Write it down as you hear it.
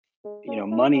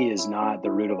money is not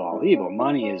the root of all evil.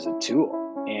 Money is a tool.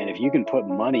 And if you can put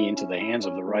money into the hands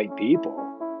of the right people,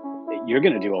 you're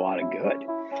going to do a lot of good.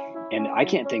 And I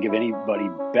can't think of anybody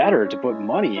better to put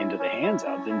money into the hands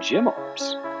of than gym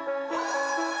owners.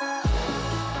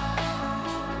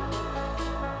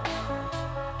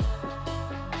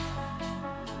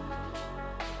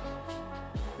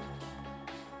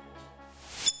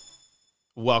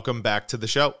 Welcome back to the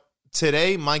show.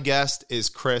 Today, my guest is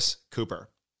Chris Cooper.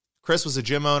 Chris was a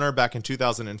gym owner back in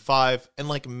 2005, and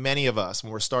like many of us,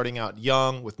 when we're starting out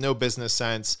young with no business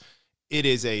sense, it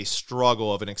is a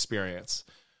struggle of an experience.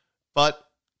 But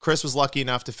Chris was lucky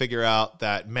enough to figure out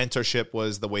that mentorship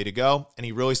was the way to go, and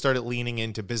he really started leaning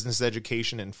into business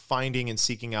education and finding and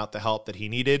seeking out the help that he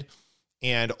needed.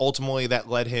 And ultimately, that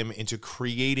led him into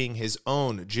creating his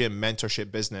own gym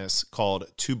mentorship business called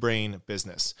Two Brain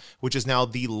Business, which is now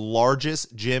the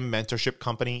largest gym mentorship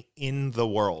company in the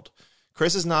world.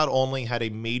 Chris has not only had a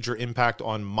major impact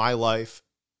on my life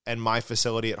and my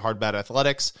facility at Hardbat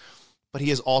Athletics, but he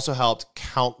has also helped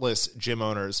countless gym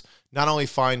owners not only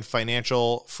find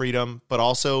financial freedom, but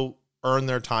also earn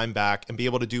their time back and be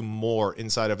able to do more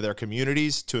inside of their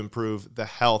communities to improve the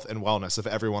health and wellness of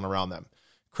everyone around them.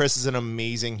 Chris is an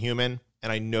amazing human, and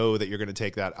I know that you're going to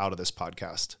take that out of this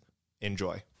podcast.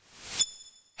 Enjoy.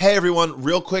 Hey everyone,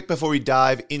 real quick before we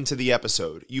dive into the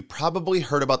episode, you probably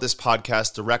heard about this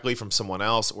podcast directly from someone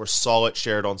else or saw it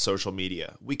shared on social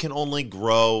media. We can only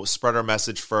grow, spread our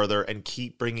message further, and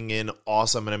keep bringing in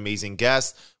awesome and amazing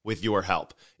guests with your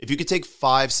help. If you could take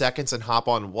 5 seconds and hop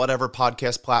on whatever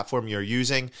podcast platform you're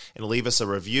using and leave us a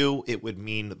review, it would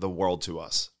mean the world to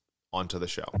us. On to the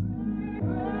show.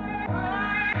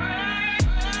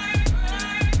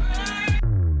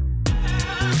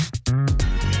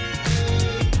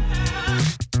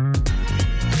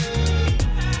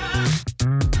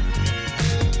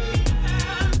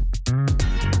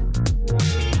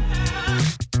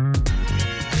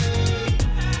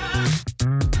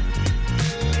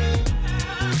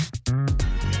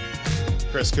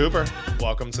 Chris Cooper,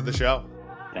 welcome to the show.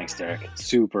 Thanks, Derek.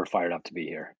 Super fired up to be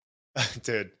here.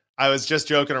 Dude, I was just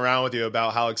joking around with you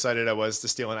about how excited I was to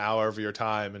steal an hour of your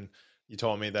time, and you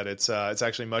told me that it's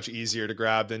actually much easier to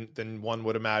grab than one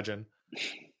would imagine.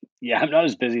 Yeah, I'm not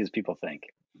as busy as people think.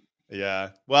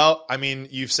 Yeah. Well, I mean,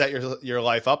 you've set your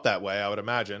life up that way, I would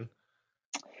imagine.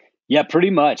 Yeah,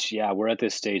 pretty much. Yeah, we're at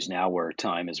this stage now where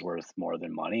time is worth more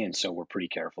than money, and so we're pretty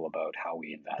careful about how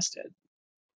we invest it.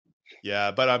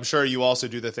 Yeah, but I'm sure you also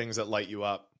do the things that light you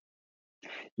up.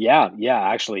 Yeah.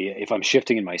 Actually, if I'm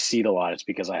shifting in my seat a lot, it's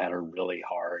because I had a really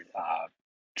hard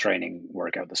training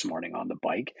workout this morning on the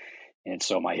bike. And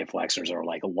so my hip flexors are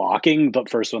like locking, the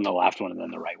first one, the left one, and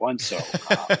then the right one. So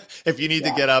if you need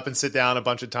to get up and sit down a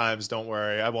bunch of times, don't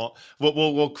worry. I won't.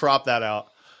 We'll crop that out.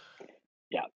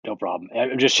 Yeah, no problem.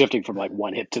 I'm just shifting from like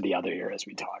one hip to the other here as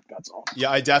we talk. That's all.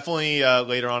 Yeah, I definitely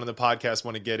later on in the podcast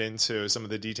want to get into some of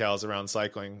the details around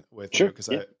cycling with you because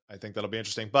I think that'll be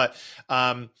interesting. But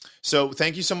so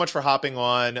thank you so much for hopping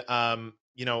on.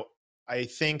 I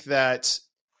think that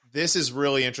this is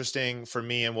really interesting for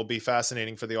me and will be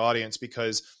fascinating for the audience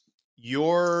because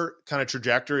your kind of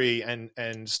trajectory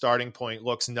and starting point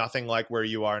looks nothing like where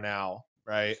you are now,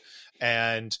 right?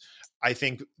 And I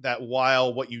think that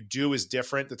while what you do is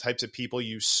different, the types of people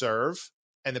you serve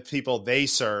and the people they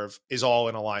serve is all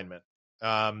in alignment.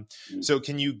 So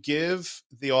can you give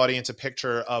the audience a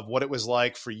picture of what it was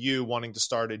like for you wanting to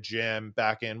start a gym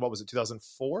back in, what was it,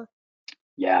 2004?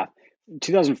 Yeah.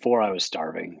 2004, I was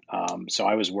starving. So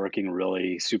I was working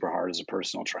really super hard as a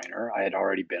personal trainer. I had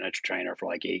already been a trainer for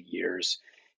like 8 years.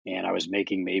 And I was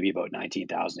making maybe about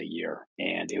 19,000 a year,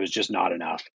 and it was just not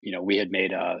enough. We had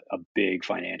made a big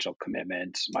financial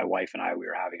commitment. My wife and I, we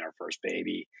were having our first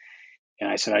baby, and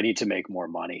I said I need to make more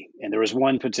money. And there was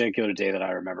one particular day that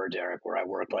I remember, Derek, where I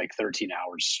worked like 13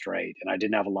 hours straight, and I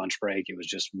didn't have a lunch break. It was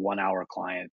just 1 hour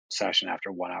client session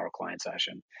after 1 hour client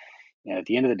session. And at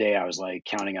the end of the day, I was like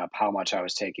counting up how much I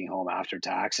was taking home after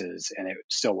taxes, and it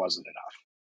still wasn't enough.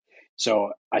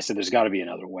 So I said, there's got to be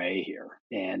another way here.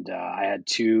 And I had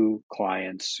two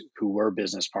clients who were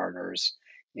business partners,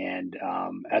 and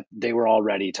they were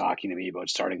already talking to me about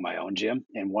starting my own gym.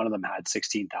 And one of them had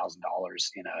 $16,000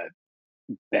 in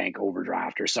a bank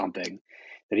overdraft or something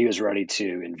that he was ready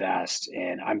to invest.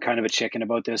 And I'm kind of a chicken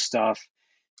about this stuff.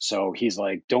 So he's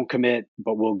like, don't commit,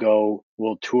 but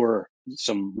we'll tour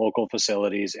some local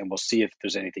facilities and we'll see if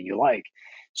there's anything you like.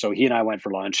 So he and I went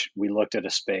for lunch. We looked at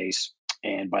a space.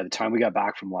 And by the time we got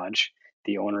back from lunch,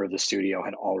 the owner of the studio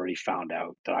had already found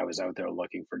out that I was out there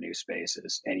looking for new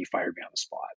spaces, and he fired me on the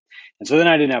spot. And so then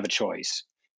I didn't have a choice.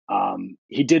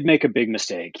 He did make a big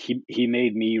mistake. He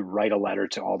made me write a letter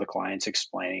to all the clients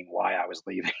explaining why I was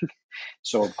leaving.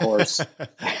 So of course,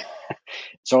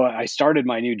 so I started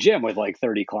my new gym with like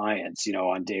 30 clients,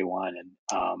 on day one,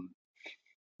 and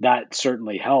that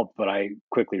certainly helped. But I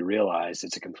quickly realized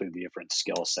it's a completely different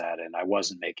skill set, and I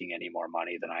wasn't making any more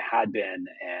money than I had been,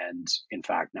 and in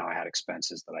fact, now I had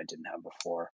expenses that I didn't have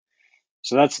before.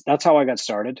 So that's how I got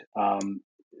started.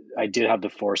 I did have the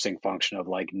forcing function of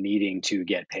like needing to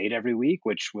get paid every week,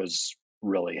 which was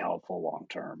really helpful long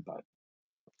term. But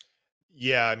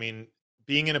Yeah, I mean,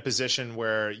 being in a position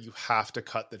where you have to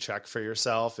cut the check for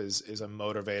yourself is a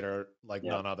motivator like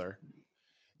yeah, none other.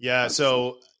 Yeah, 100%.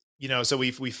 so so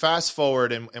we fast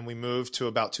forward and we move to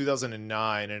about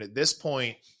 2009, and at this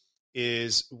point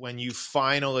is when you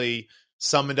finally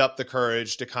summoned up the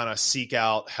courage to kind of seek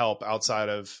out help outside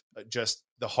of just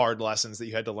the hard lessons that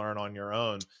you had to learn on your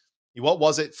own. What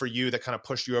was it for you that kind of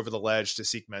pushed you over the ledge to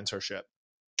seek mentorship?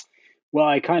 Well,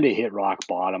 I kind of hit rock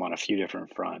bottom on a few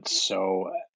different fronts.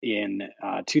 So in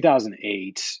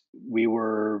 2008, we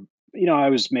were, I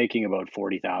was making about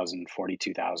 40,000,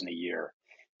 42,000 a year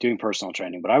doing personal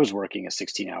training, but I was working a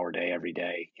 16-hour day every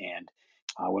day. And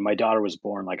when my daughter was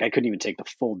born, like I couldn't even take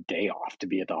the full day off to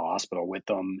be at the hospital with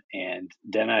them. And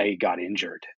then I got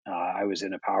injured. I was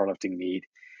in a powerlifting meet,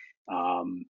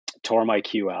 um, tore my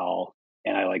QL,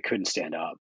 and I like couldn't stand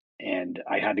up, and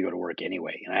I had to go to work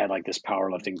anyway. And I had like this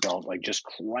powerlifting belt like just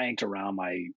cranked around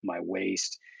my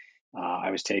waist.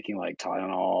 I was taking like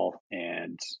Tylenol,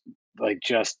 and like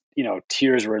just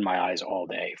tears were in my eyes all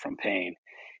day from pain.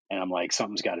 And I'm like,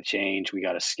 something's got to change. We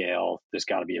got to scale. There's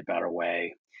got to be a better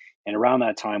way. And around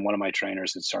that time, one of my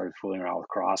trainers had started fooling around with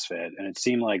CrossFit, and it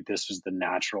seemed like this was the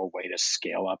natural way to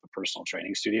scale up a personal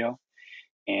training studio.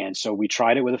 And so we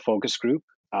tried it with a focus group.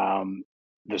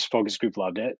 This focus group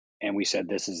loved it. And we said,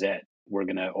 this is it. We're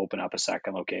going to open up a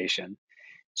second location.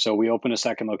 So we opened a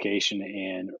second location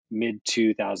in mid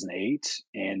 2008.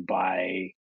 And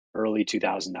by early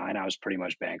 2009, I was pretty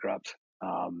much bankrupt.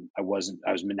 I was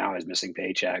missing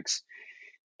paychecks.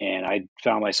 And I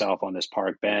found myself on this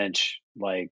park bench,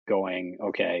 like going,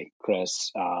 okay,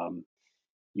 Chris,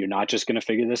 you're not just going to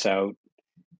figure this out.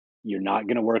 You're not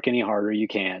going to work any harder. You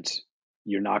can't.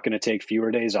 You're not going to take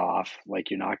fewer days off. Like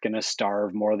you're not going to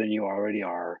starve more than you already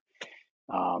are.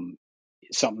 Um,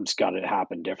 Something's got to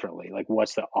happen differently. Like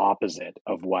what's the opposite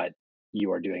of what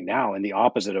you are doing now? And the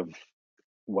opposite of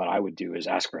what I would do is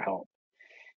ask for help.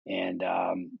 And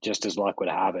just as luck would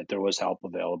have it, there was help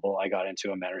available. I got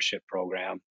into a mentorship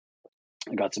program.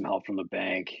 I got some help from the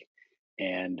bank,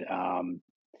 and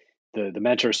the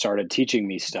mentor started teaching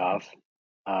me stuff.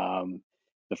 Um,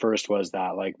 the first was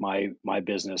that like my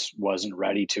business wasn't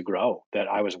ready to grow, that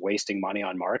I was wasting money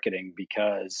on marketing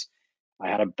because I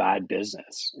had a bad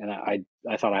business, and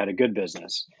I thought I had a good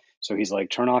business. So he's like,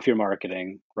 turn off your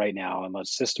marketing right now and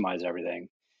let's systemize everything.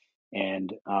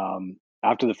 And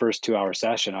after the first 2 hour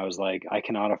session, I was like, I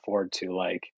cannot afford to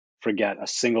like forget a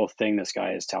single thing this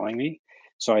guy is telling me.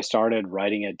 So I started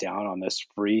writing it down on this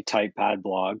free typepad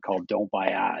blog called Don't Buy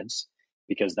Ads,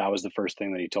 because that was the first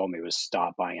thing that he told me was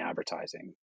stop buying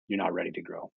advertising. You're not ready to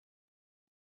grow.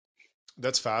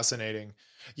 That's fascinating.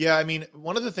 Yeah, I mean,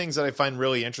 one of the things that I find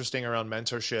really interesting around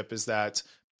mentorship is that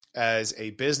as a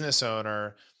business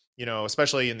owner,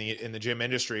 especially in the gym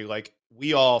industry, like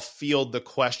we all field the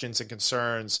questions and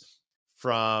concerns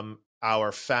from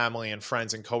our family and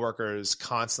friends and coworkers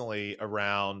constantly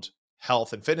around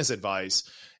health and fitness advice.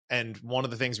 And one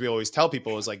of the things we always tell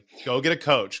people is like, go get a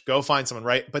coach, go find someone,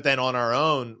 right? But then on our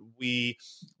own, we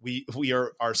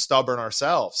are stubborn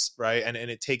ourselves, right? And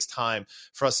it takes time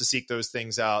for us to seek those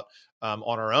things out on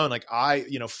our own. Like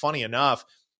funny enough,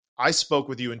 I spoke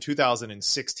with you in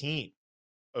 2016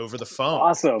 over the phone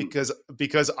Awesome.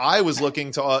 because I was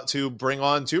looking to bring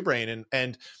on Two Brain,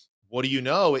 and what do you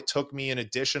know? It took me an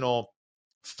additional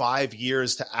 5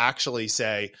 years to actually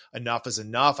say enough is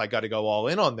enough. I got to go all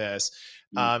in on this.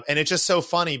 Mm. And it's just so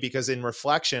funny because in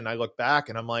reflection, I look back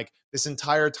and I'm like, this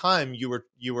entire time you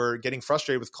were getting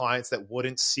frustrated with clients that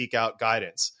wouldn't seek out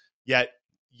guidance, yet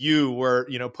you were,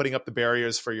 putting up the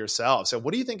barriers for yourself. So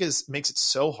what do you think makes it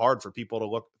so hard for people to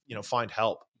look, find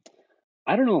help?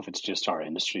 I don't know if it's just our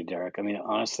industry, Derek. I mean,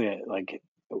 honestly, like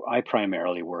I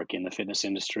primarily work in the fitness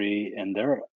industry, and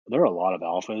there are a lot of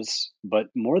alphas, but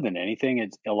more than anything,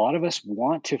 it's a lot of us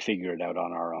want to figure it out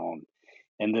on our own.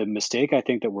 And the mistake I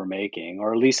think that we're making,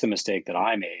 or at least the mistake that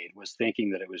I made, was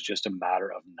thinking that it was just a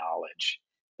matter of knowledge.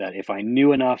 That if I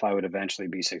knew enough, I would eventually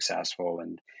be successful,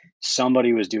 and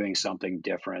somebody was doing something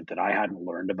different that I hadn't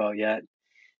learned about yet.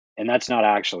 And that's not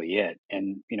actually it.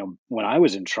 And, when I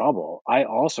was in trouble, I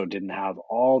also didn't have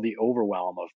all the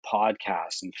overwhelm of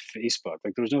podcasts and Facebook.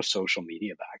 Like there was no social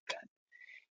media back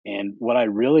then. And what I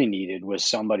really needed was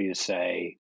somebody to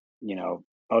say,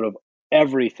 out of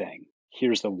everything,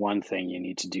 here's the one thing you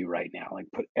need to do right now. Like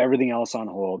put everything else on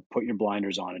hold, put your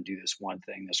blinders on and do this one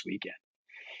thing this weekend.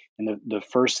 And the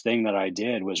first thing that I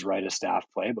did was write a staff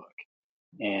playbook.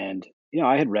 And,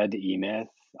 I had read the E-Myth.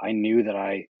 I knew that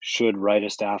I should write a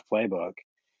staff playbook.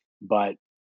 But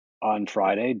on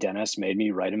Friday, Dennis made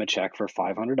me write him a check for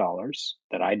 $500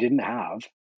 that I didn't have.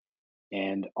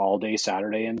 And all day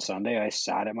Saturday and Sunday, I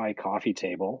sat at my coffee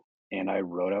table and I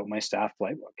wrote out my staff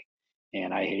playbook.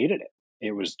 And I hated it.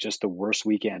 It was just the worst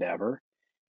weekend ever.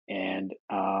 And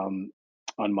on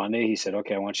Monday, he said,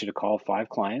 "Okay, I want you to call 5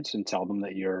 clients and tell them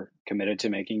that you're committed to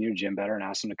making your gym better and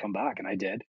ask them to come back." And I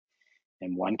did.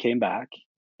 And one came back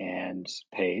and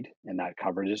paid, and that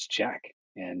covered his check.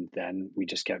 And then we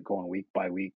just kept going week by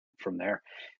week from there.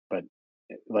 But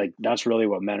like that's really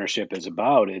what mentorship is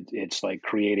about. It's like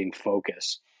creating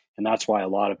focus. And that's why a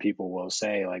lot of people will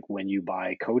say, like, when you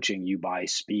buy coaching, you buy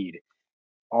speed.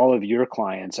 All of your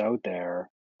clients out there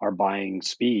are buying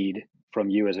speed from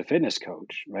you as a fitness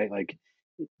coach, right? Like,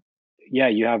 yeah,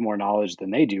 you have more knowledge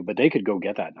than they do, but they could go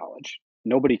get that knowledge.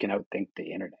 Nobody can outthink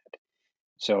the internet.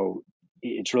 So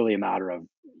it's really a matter of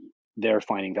they're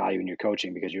finding value in your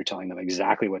coaching because you're telling them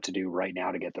exactly what to do right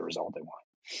now to get the result they want.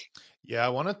 Yeah, I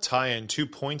want to tie in 2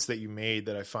 points that you made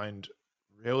that I find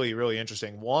really, really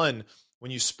interesting. One,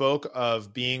 when you spoke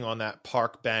of being on that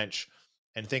park bench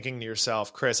and thinking to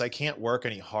yourself, Chris, I can't work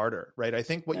any harder, right? I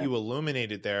think what Yeah. you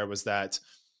illuminated there was that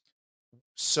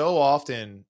so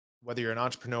often, whether you're an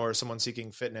entrepreneur or someone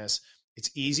seeking fitness,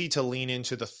 it's easy to lean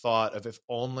into the thought of if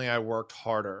only I worked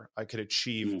harder, I could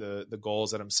achieve Mm. the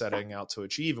goals that I'm setting out to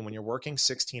achieve. And when you're working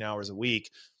 16 hours a week,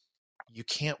 you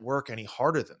can't work any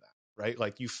harder than that, right?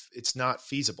 Like it's not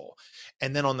feasible.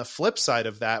 And then on the flip side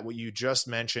of that, what you just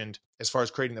mentioned as far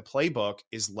as creating the playbook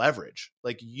is leverage.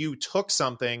 Like you took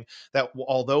something that,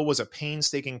 although was a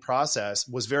painstaking process,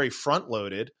 was very front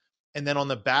loaded. And then on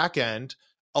the back end,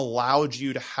 allowed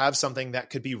you to have something that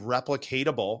could be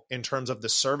replicatable in terms of the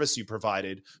service you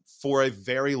provided for a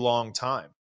very long time.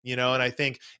 And I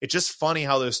think it's just funny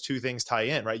how those two things tie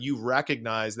in, right? You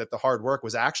recognize that the hard work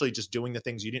was actually just doing the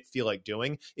things you didn't feel like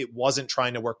doing. It wasn't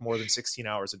trying to work more than 16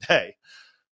 hours a day.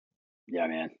 Yeah,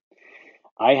 man.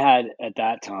 I had at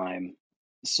that time,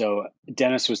 so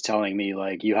Dennis was telling me,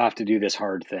 like, you have to do this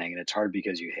hard thing, and it's hard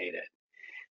because you hate it.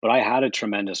 But I had a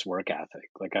tremendous work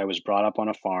ethic. Like, I was brought up on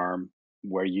a farm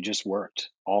where you just worked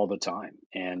all the time.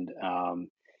 And,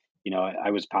 I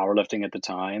was powerlifting at the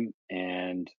time,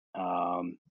 and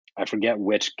I forget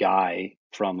which guy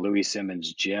from Louis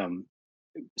Simmons' gym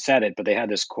said it, but they had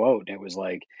this quote, and it was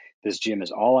like, "This gym is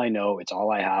all I know, it's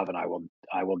all I have, and I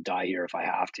will die here if I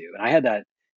have to." And I had that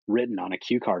written on a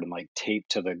cue card and like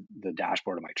taped to the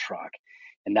dashboard of my truck.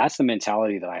 And that's the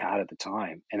mentality that I had at the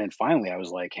time. And then finally I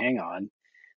was like, hang on,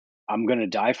 I'm going to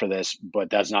die for this, but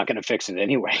that's not going to fix it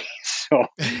anyway. So,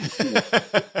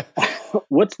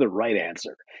 what's the right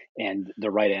answer? And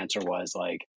the right answer was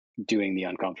like doing the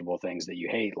uncomfortable things that you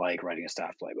hate, like writing a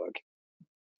staff playbook.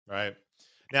 Right.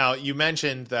 Now, you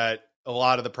mentioned that a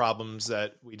lot of the problems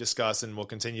that we discuss and will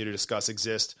continue to discuss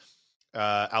exist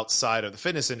outside of the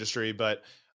fitness industry, but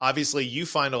obviously you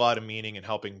find a lot of meaning in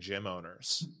helping gym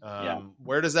owners. Yeah.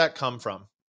 Where does that come from?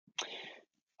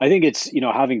 I think it's,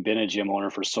 having been a gym owner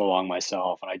for so long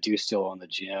myself, and I do still own the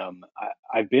gym,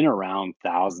 I've been around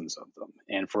thousands of them.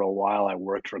 And for a while, I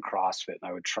worked for CrossFit and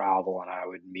I would travel and I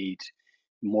would meet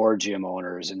more gym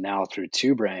owners. And now through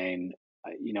Two Brain,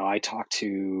 I talk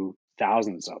to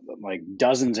thousands of them, like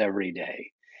dozens every day.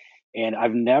 And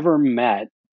I've never met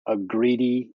a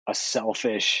greedy, a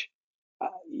selfish,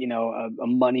 a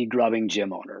money grubbing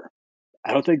gym owner.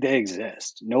 I don't think they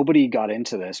exist. Nobody got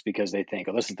into this because they think,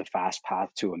 oh, this is the fast path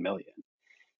to a million.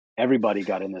 Everybody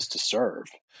got in this to serve.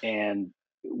 And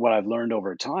what I've learned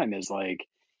over time is like,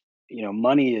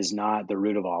 money is not the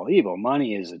root of all evil.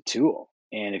 Money is a tool.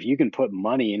 And if you can put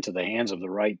money into the hands of the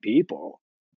right people,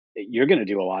 you're going to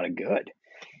do a lot of good.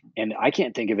 And I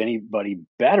can't think of anybody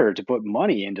better to put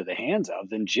money into the hands of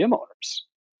than gym owners.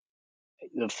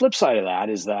 The flip side of that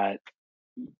is that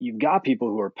you've got people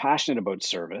who are passionate about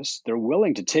service. They're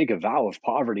willing to take a vow of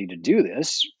poverty to do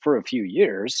this for a few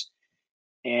years.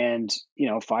 And,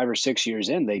 5 or 6 years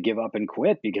in, they give up and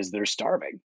quit because they're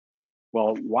starving.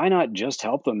 Well, why not just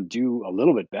help them do a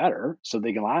little bit better so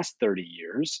they can last 30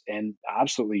 years and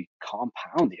absolutely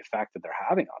compound the effect that they're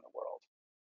having on the world?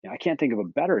 I can't think of a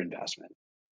better investment.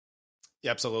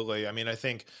 Yeah, absolutely. I mean, I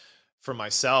think for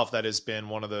myself, that has been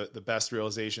one of the best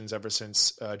realizations ever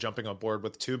since jumping on board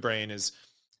with Two Brain is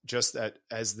just that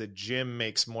as the gym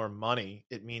makes more money,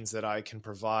 it means that I can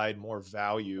provide more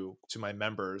value to my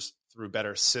members through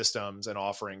better systems and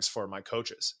offerings for my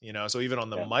coaches, you know? So even on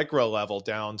the Yeah. micro level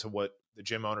down to what the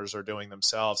gym owners are doing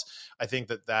themselves, I think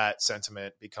that that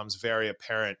sentiment becomes very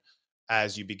apparent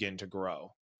as you begin to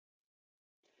grow.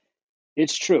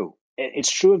 It's true.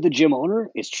 It's true of the gym owner.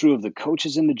 It's true of the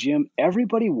coaches in the gym.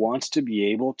 Everybody wants to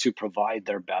be able to provide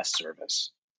their best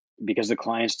service because the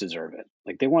clients deserve it.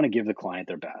 Like they want to give the client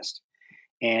their best.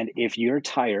 And if you're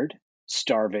tired,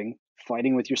 starving,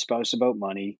 fighting with your spouse about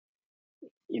money,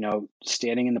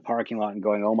 standing in the parking lot and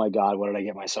going, "Oh my God, what did I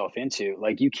get myself into?"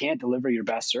 Like you can't deliver your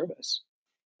best service.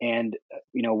 And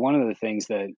one of the things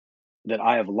that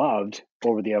I have loved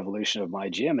over the evolution of my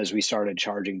gym as we started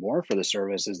charging more for the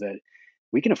service is that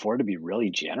we can afford to be really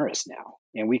generous now,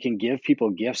 and we can give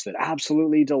people gifts that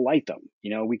absolutely delight them.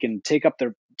 We can take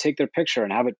their picture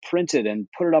and have it printed and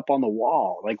put it up on the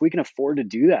wall. Like we can afford to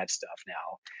do that stuff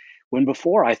now. When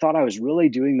before I thought I was really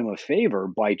doing them a favor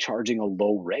by charging a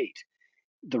low rate.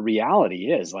 The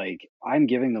reality is like I'm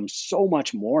giving them so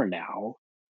much more now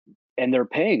and they're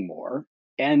paying more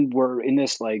and we're in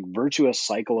this like virtuous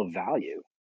cycle of value.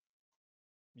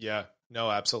 Yeah, no,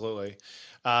 absolutely.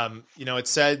 It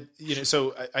said,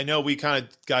 so I know we kind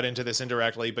of got into this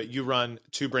indirectly, but you run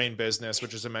Two Brain Business,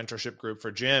 which is a mentorship group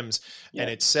for gyms. And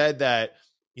Yeah. it said that,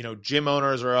 gym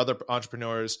owners or other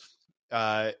entrepreneurs,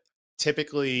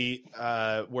 typically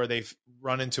where they've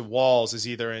run into walls is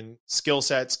either in skill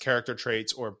sets, character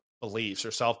traits, or beliefs or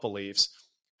self-beliefs.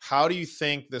 How do you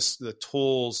think the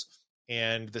tools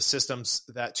and the systems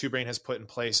that Two Brain has put in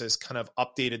place has kind of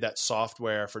updated that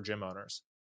software for gym owners?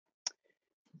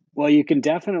 Well, you can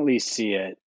definitely see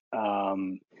it.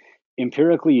 Um,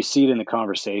 Empirically, you see it in the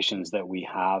conversations that we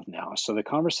have now. So the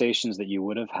conversations that you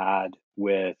would have had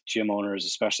with gym owners,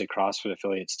 especially CrossFit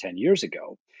affiliates 10 years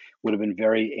ago, would have been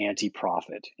very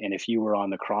anti-profit. And if you were on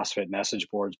the CrossFit message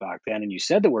boards back then and you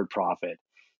said the word profit,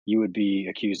 you would be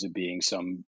accused of being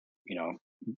some, you know,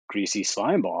 greasy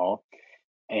slime ball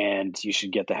and you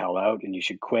should get the hell out and you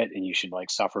should quit and you should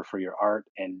like suffer for your art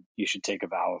and you should take a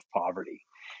vow of poverty.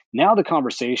 Now the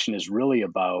conversation is really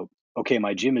about, okay,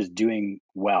 my gym is doing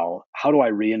well. How do I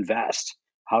reinvest?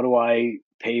 How do I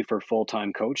pay for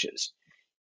full-time coaches?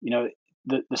 You know,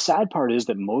 the sad part is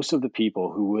that most of the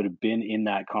people who would have been in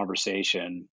that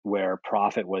conversation where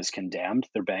profit was condemned,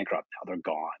 they're bankrupt now, they're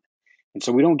gone. And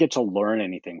so we don't get to learn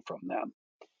anything from them.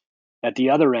 At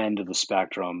the other end of the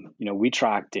spectrum, we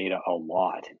track data a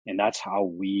lot, and that's how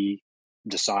we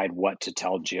decide what to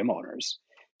tell gym owners.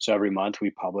 So every month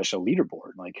we publish a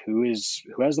leaderboard, like who has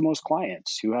the most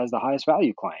clients, who has the highest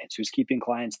value clients, who's keeping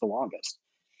clients the longest.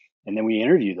 And then we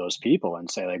interview those people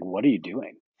and say, like, what are you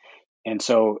doing? And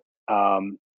so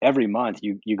every month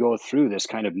you go through this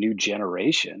kind of new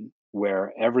generation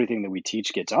where everything that we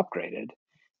teach gets upgraded.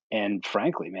 And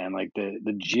frankly, man, like the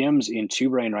gyms in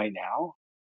Two Brain right now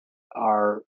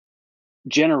are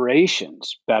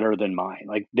generations better than mine.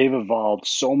 Like they've evolved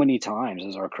so many times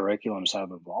as our curriculums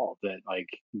have evolved that like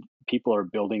people are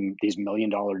building these $1 million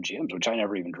gyms, which I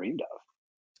never even dreamed of.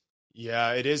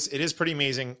 Yeah, it is. It is pretty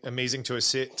amazing to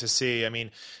see. I mean,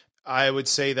 I would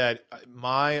say that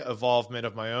my evolvement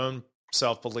of my own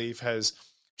self belief has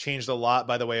changed a lot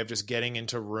by the way of just getting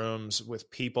into rooms with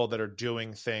people that are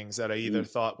doing things that I either Mm.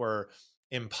 thought were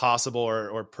impossible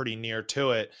or pretty near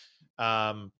to it.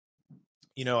 Um,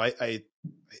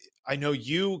 I know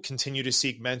you continue to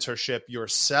seek mentorship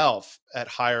yourself at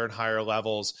higher and higher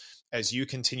levels as you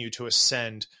continue to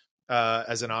ascend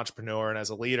as an entrepreneur and as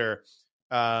a leader.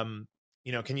 Can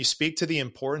you speak to the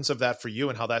importance of that for you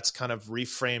and how that's kind of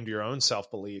reframed your own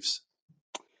self beliefs?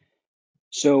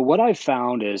 So what I've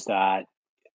found is that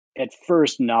at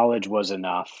first knowledge was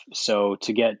enough. So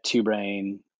to get Two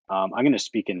Brain, I'm going to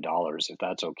speak in dollars if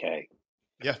that's okay.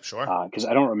 Yeah, sure. Because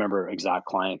I don't remember exact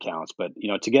client counts, but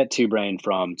to get Two Brain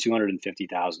from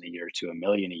 250,000 a year to 1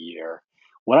 million a year,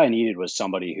 what I needed was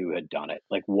somebody who had done it,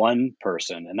 like one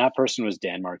person, and that person was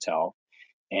Dan Martell.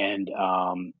 And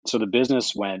so the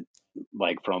business went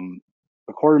like from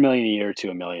a quarter million a year to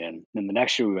 1 million. And the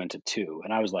next year we went to two,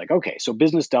 and I was like, okay, so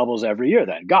business doubles every year.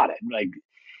 Then got it, like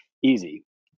easy.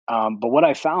 But what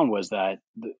I found was that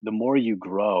the more you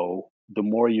grow, the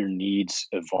more your needs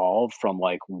evolve from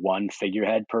like one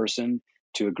figurehead person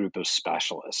to a group of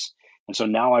specialists. And so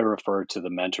now I refer to the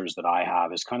mentors that I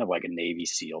have as kind of like a Navy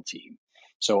SEAL team.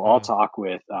 So I'll Mm, talk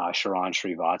with Sharon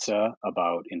Srivatsa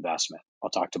about investment. I'll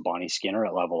talk to Bonnie Skinner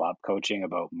at Level Up Coaching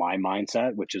about my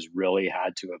mindset, which has really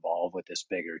had to evolve with this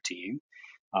bigger team.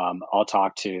 I'll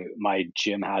talk to my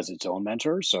gym has its own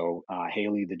mentor. So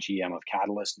Haley, the GM of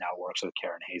Catalyst, now works with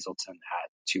Karen Hazelton at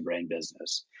Two Brain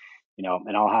Business.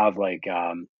 And I'll have like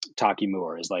Taki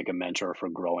Moore is like a mentor for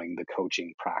growing the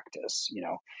coaching practice.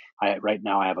 I right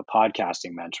now I have a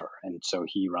podcasting mentor, and so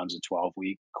he runs a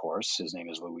 12-week course. His name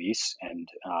is Luis, and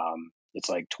it's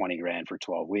like 20 grand for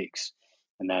 12 weeks.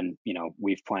 And then,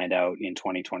 we've planned out in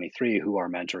 2023 who our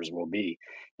mentors will be.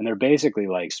 And they're basically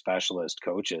like specialist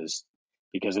coaches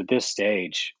because at this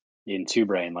stage in Two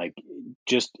Brain, like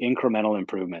just incremental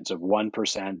improvements of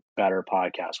 1% better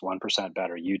podcast, 1%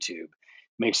 better YouTube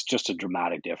makes just a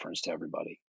dramatic difference to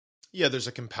everybody. Yeah, there's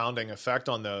a compounding effect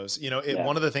on those. Yeah.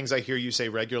 One of the things I hear you say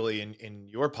regularly in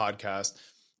your podcast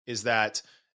is that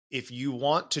if you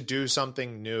want to do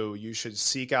something new, you should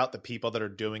seek out the people that are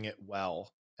doing it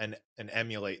well and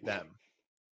emulate them.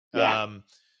 Yeah.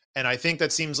 And I think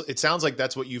it sounds like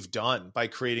that's what you've done by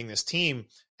creating this team.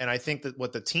 And I think that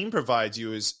what the team provides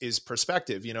you is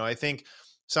perspective. I think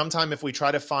sometime if we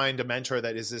try to find a mentor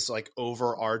that is this like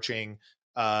overarching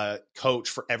coach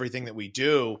for everything that we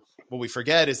do, what we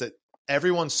forget is that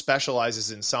everyone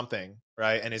specializes in something,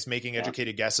 right? And is making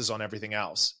educated guesses on everything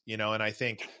else, and I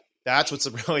think that's what's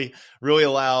really, really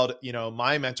allowed,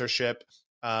 my mentorship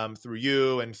through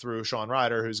you and through Sean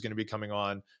Ryder, who's going to be coming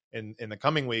on in the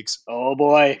coming weeks. Oh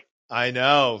boy. I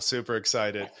know. Super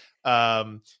excited.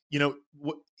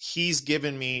 He's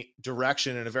given me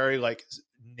direction in a very like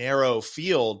narrow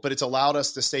field, but it's allowed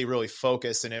us to stay really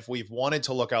focused. And if we've wanted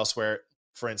to look elsewhere,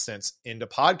 for instance, into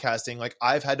podcasting, like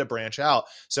I've had to branch out.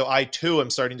 So I too am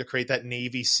starting to create that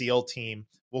Navy SEAL team.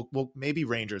 Well, maybe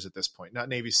Rangers at this point, not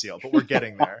Navy SEAL, but we're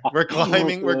getting there. We're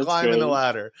climbing the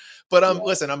ladder. But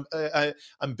listen,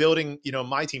 I'm building,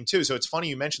 my team too. So it's funny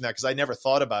you mentioned that because I never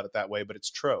thought about it that way, but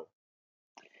it's true.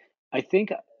 I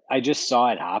think I just saw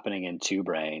it happening in Two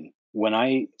Brain. When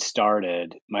I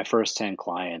started my first 10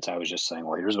 clients, I was just saying,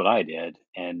 well, here's what I did.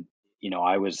 And,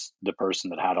 I was the person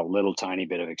that had a little tiny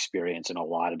bit of experience in a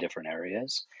lot of different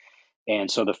areas. And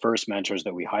so the first mentors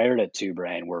that we hired at Two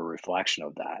Brain were a reflection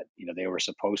of that. They were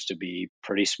supposed to be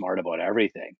pretty smart about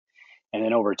everything. And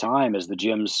then over time, as the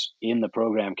gyms in the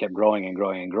program kept growing and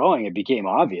growing and growing, it became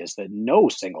obvious that no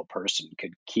single person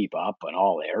could keep up in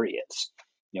all areas.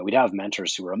 We'd have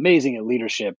mentors who were amazing at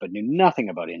leadership, but knew nothing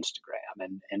about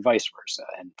Instagram and vice versa.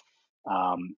 And,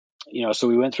 so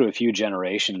we went through a few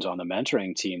generations on the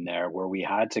mentoring team there where we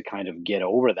had to kind of get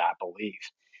over that belief.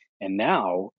 And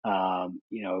now,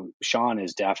 Sean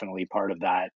is definitely part of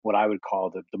that, what I would call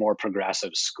the more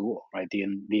progressive school, right?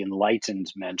 The enlightened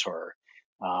mentor,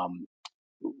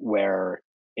 where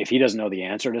if he doesn't know the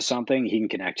answer to something, he can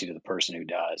connect you to the person who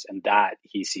does. And that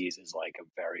he sees as like a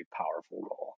very powerful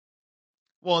role.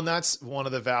 Well, and that's one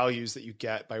of the values that you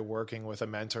get by working with a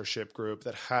mentorship group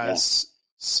that has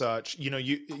such,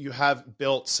 you have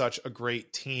built such a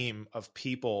great team of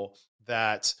people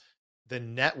that the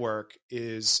network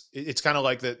it's kind of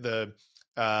like the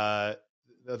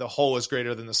whole is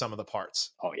greater than the sum of the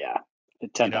parts. Oh yeah.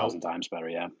 10,000 times better.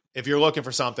 Yeah. If you're looking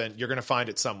for something, you're going to find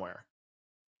it somewhere.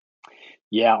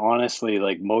 Yeah. Honestly,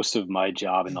 like most of my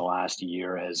job in the last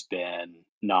year has been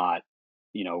not,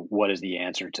 what is the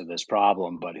answer to this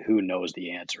problem, but who knows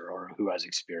the answer or who has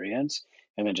experience,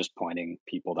 and then just pointing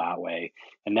people that way.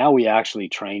 And now we actually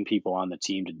train people on the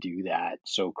team to do that.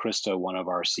 So Krista, one of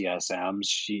our CSMs,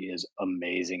 she is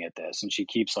amazing at this, and she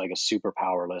keeps like a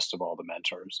superpower list of all the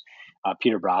mentors.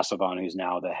 Peter Brasovan, who's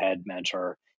now the head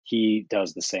mentor, he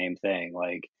does the same thing.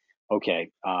 Like, okay,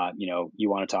 you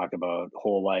want to talk about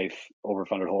whole life,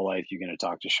 overfunded whole life, you're going to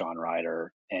talk to Sean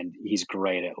Ryder, and he's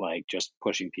great at like just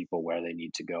pushing people where they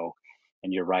need to go.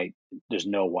 And you're right, there's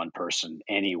no one person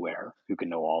anywhere who can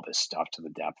know all this stuff to the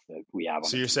depth that we have.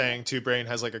 So you're saying Two Brain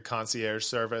has like a concierge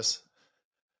service?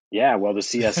 Yeah, well, the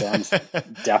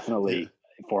CSMs definitely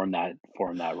form that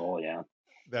role. Yeah,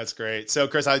 that's great. So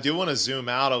Chris, I do want to zoom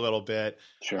out a little bit.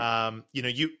 Sure.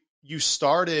 You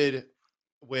started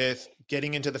with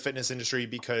getting into the fitness industry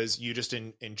because you just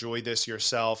enjoyed this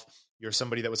yourself. You're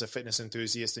somebody that was a fitness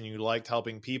enthusiast and you liked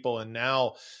helping people. And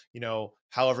now,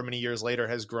 however many years later,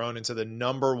 has grown into the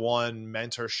number one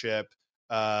mentorship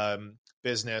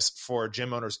business for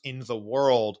gym owners in the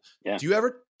world. Yeah. Do you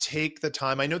ever take the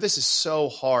time? I know this is so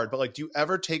hard, but like, do you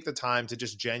ever take the time to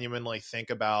just genuinely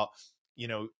think about,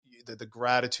 the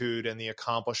gratitude and the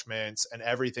accomplishments and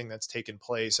everything that's taken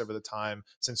place over the time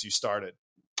since you started?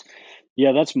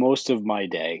 Yeah, that's most of my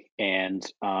day. And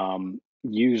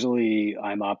usually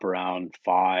I'm up around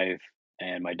 5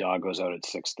 and my dog goes out at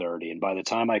 6:30. And by the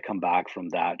time I come back from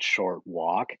that short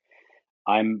walk,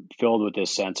 I'm filled with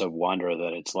this sense of wonder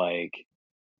that it's like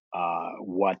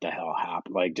what the hell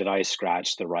happened? Like, did I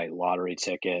scratch the right lottery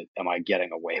ticket? Am I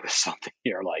getting away with something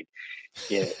here? Like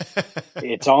it,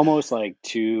 it's almost like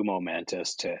too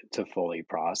momentous to fully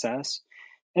process.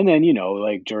 And then,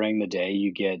 like during the day,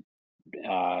 you get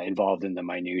involved in the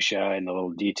minutia and the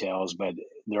little details, but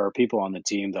there are people on the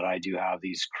team that I do have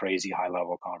these crazy high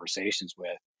level conversations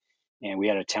with. And we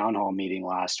had a town hall meeting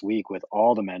last week with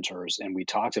all the mentors, and we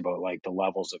talked about like the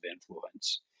levels of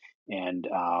influence. And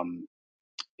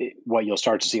what you'll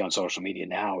start to see on social media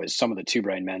now is some of the two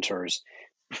brain mentors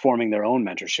forming their own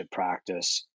mentorship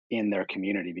practice in their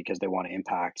community because they want to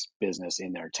impact business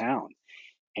in their town.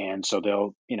 And so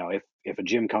they'll, if a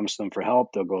gym comes to them for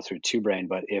help, they'll go through two brain.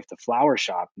 But if the flower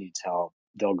shop needs help,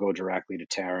 they'll go directly to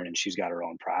Taryn, and she's got her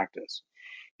own practice.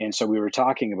 And so we were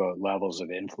talking about levels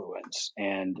of influence.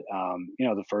 And,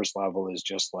 the first level is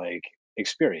just like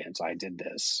experience. I did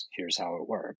this. Here's how it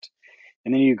worked.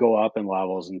 And then you go up in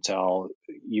levels until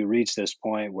you reach this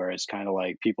point where it's kind of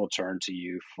like people turn to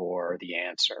you for the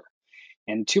answer.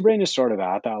 And Two Brain is sort of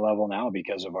at that level now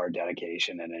because of our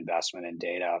dedication and investment in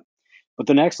data. But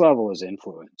the next level is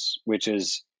influence, which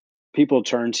is people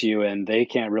turn to you and they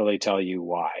can't really tell you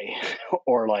why,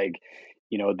 or like,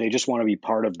 they just want to be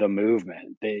part of the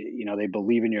movement. They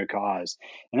believe in your cause.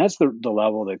 And that's the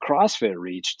level that CrossFit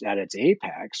reached at its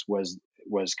apex was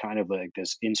kind of like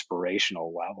this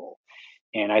inspirational level.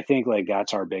 And I think like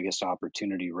that's our biggest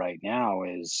opportunity right now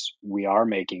is we are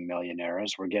making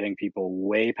millionaires. We're getting people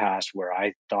way past where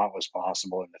I thought was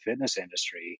possible in the fitness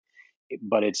industry.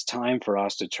 But it's time for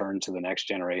us to turn to the next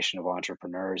generation of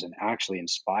entrepreneurs and actually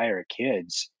inspire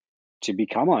kids to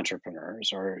become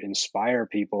entrepreneurs or inspire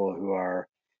people who are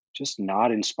just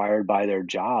not inspired by their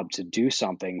job to do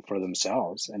something for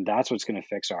themselves. And that's what's going to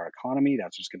fix our economy.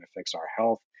 That's what's going to fix our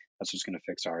health. That's what's going to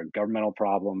fix our governmental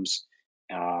problems,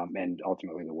 and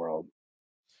ultimately the world.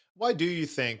 Why do you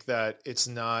think that it's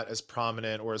not as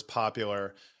prominent or as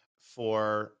popular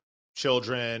for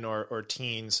children or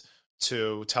teens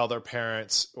to tell their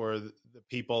parents or the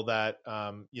people that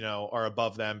are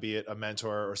above them, be it a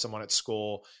mentor or someone at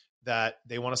school, that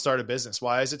they want to start a business?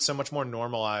 Why is it so much more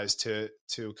normalized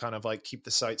to kind of like keep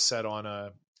the sights set on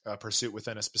a pursuit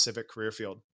within a specific career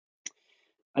field?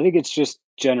 I think it's just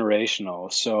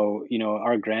generational. So,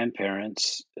 our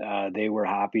grandparents, they were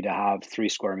happy to have 3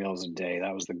 square meals a day.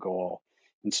 That was the goal.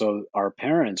 And so our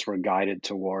parents were guided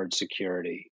towards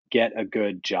security, get a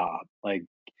good job, like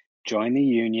join the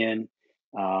union,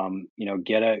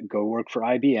 go work for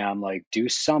IBM, like do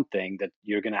something that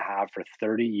you're going to have for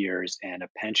 30 years and a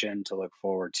pension to look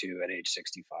forward to at age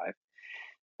 65.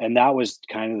 And that was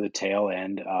kind of the tail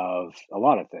end of a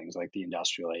lot of things like the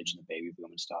industrial age and the baby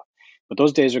boom and stuff. But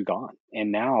those days are gone.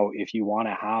 And now, if you want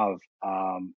to have,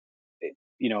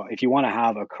 if you want to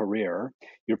have a career,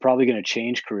 you're probably going to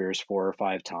change careers 4 or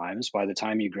 5 times. By the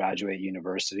time you graduate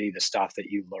university, the stuff that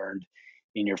you learned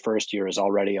in your first year is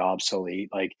already obsolete.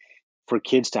 Like for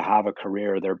kids to have a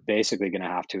career, they're basically going to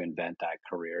have to invent that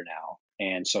career now.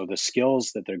 And so the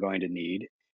skills that they're going to need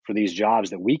for these jobs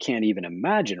that we can't even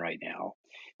imagine right now,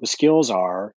 the skills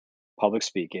are public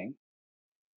speaking,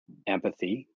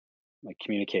 empathy, like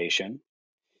communication.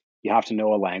 You have to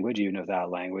know a language, even if that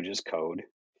language is code.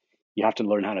 You have to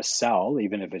learn how to sell,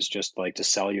 even if it's just like to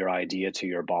sell your idea to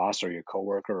your boss or your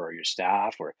coworker or your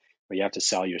staff, or you have to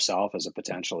sell yourself as a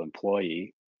potential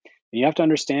employee. And you have to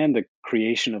understand the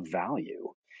creation of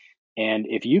value. And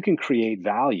if you can create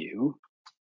value,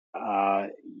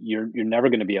 you're never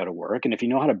going to be out of work. And if you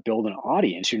know how to build an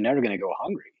audience, you're never going to go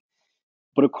hungry.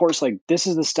 But of course, like this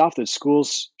is the stuff that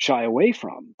schools shy away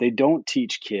from. They don't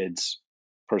teach kids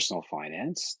personal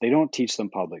finance. They don't teach them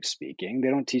public speaking. They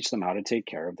don't teach them how to take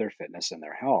care of their fitness and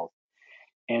their health.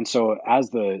 And so as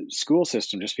the school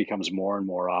system just becomes more and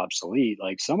more obsolete,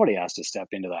 like somebody has to step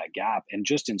into that gap and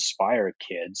just inspire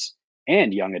kids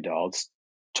and young adults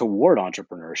toward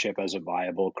entrepreneurship as a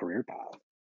viable career path.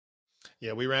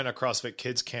 Yeah, we ran a CrossFit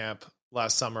Kids camp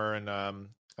last summer, and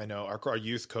I know our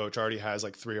youth coach already has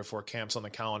like 3 or 4 camps on the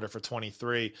calendar for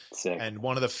 23. Sick. And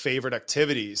one of the favorite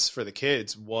activities for the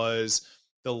kids was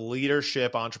the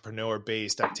leadership entrepreneur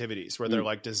based activities where they're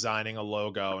like designing a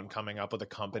logo and coming up with a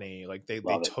company. Like they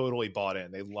Love it. totally bought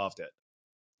in. They loved it.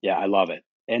 Yeah, I love it.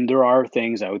 And there are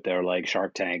things out there like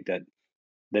Shark Tank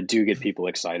that do get people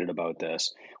excited about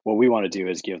this. What we want to do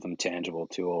is give them tangible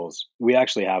tools. We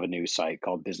actually have a new site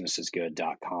called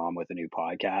businessisgood.com with a new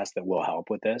podcast that will help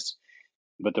with this.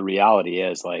 But the reality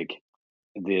is like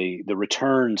the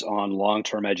returns on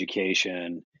long-term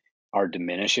education are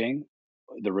diminishing.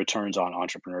 The returns on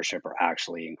entrepreneurship are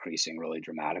actually increasing really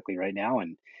dramatically right now.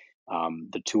 And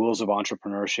the tools of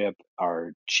entrepreneurship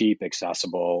are cheap,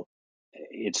 accessible,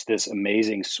 it's this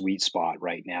amazing sweet spot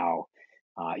right now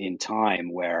in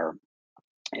time where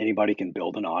anybody can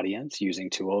build an audience using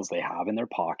tools they have in their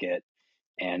pocket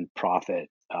and profit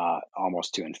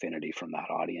almost to infinity from that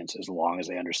audience as long as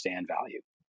they understand value.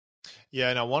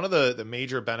 Yeah. Now, one of the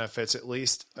major benefits, at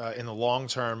least in the long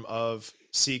term, of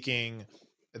seeking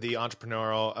the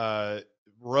entrepreneurial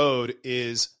road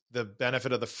is the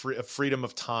benefit of the freedom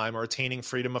of time, or attaining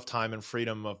freedom of time and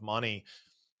freedom of money.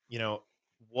 You know,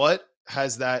 what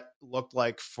has that looked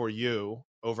like for you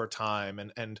over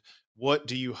time, and what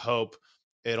do you hope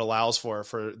it allows for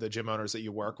the gym owners that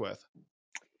you work with?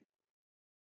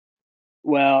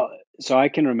 Well, so I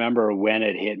can remember when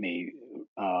it hit me.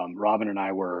 Robin and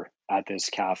I were at this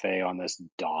cafe on this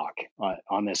dock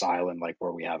on this island, like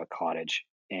where we have a cottage,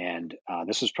 and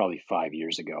this was probably 5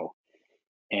 years ago.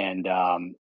 And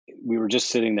we were just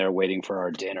sitting there waiting for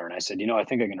our dinner, and I said, I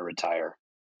think I'm going to retire.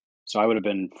 So I would have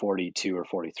been 42 or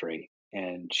 43,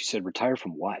 and she said, "Retire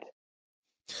from what?"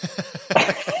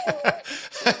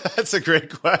 That's a great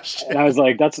And question. I was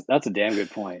like, "That's a damn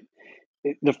good point."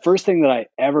 The first thing that I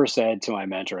ever said to my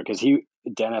mentor, because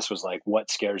Dennis was like, "What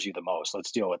scares you the most?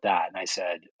 Let's deal with that." And I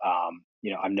said,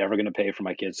 I'm never going to pay for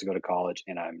my kids to go to college,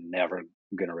 and I'm never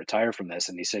going to retire from this.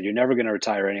 And he said, "You're never going to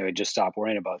retire anyway. Just stop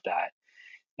worrying about that."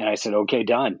 And I said, "Okay,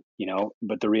 done."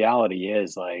 But the reality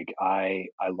is, like, I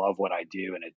love what I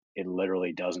do, and it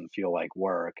literally doesn't feel like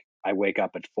work. I wake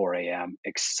up at 4 a.m.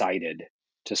 excited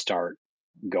to start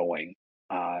going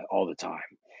all the time,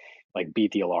 like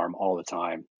beat the alarm all the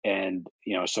time. And,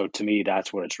 so to me,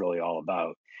 that's what it's really all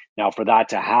about. Now, for that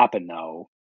to happen, though,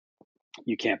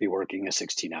 you can't be working a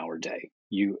 16-hour day.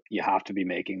 You have to be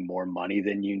making more money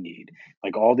than you need.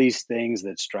 Like all these things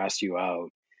that stress you out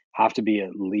have to be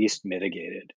at least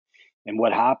mitigated. And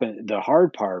what happened, the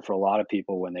hard part for a lot of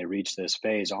people when they reach this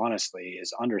phase, honestly,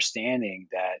 is understanding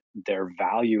that their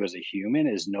value as a human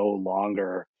is no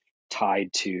longer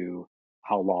tied to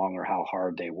how long or how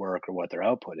hard they work or what their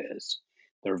output is.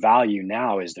 Their value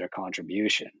now is their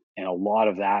contribution. And a lot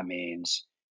of that means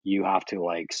you have to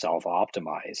like self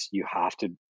optimize. You have to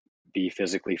be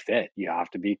physically fit. You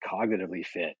have to be cognitively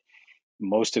fit.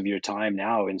 Most of your time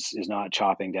now is not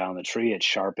chopping down the tree, it's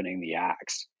sharpening the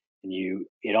axe. And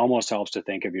it almost helps to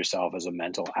think of yourself as a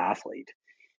mental athlete.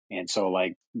 And so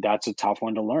like that's a tough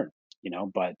one to learn,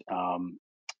 but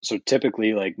so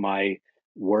typically like my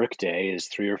work day is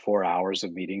 3 or 4 hours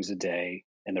of meetings a day,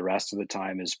 and the rest of the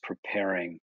time is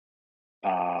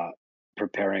uh,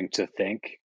 preparing to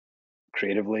think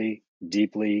creatively,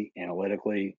 deeply,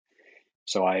 analytically.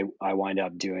 So I wind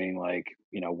up doing like,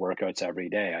 workouts every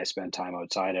day. I spend time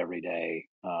outside every day,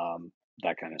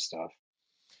 that kind of stuff.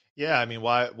 Yeah, I mean,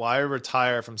 why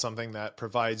retire from something that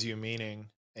provides you meaning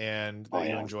and Oh that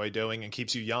you yeah. enjoy doing and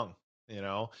keeps you young? You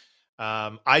know,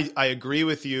 I agree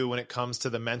with you when it comes to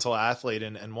the mental athlete,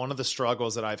 and one of the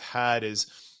struggles that I've had is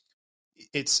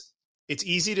it's it's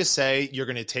easy to say you're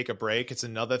going to take a break. It's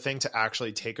another thing to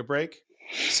actually take a break.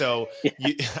 So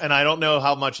you and I don't know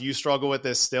how much you struggle with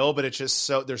this still, but it's just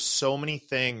there's so many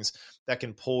things that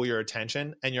can pull your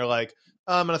attention, and you're like,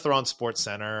 oh, I'm going to throw on Sports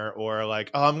Center, or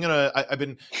like, oh, I've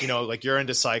been, like you're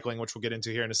into cycling, which we'll get into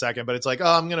here in a second, but it's like,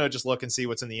 oh, I'm going to just look and see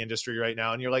what's in the industry right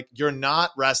now. And you're like, you're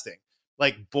not resting.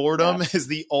 Like Yeah. boredom is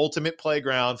the ultimate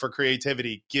playground for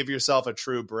creativity. Give yourself a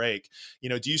true break.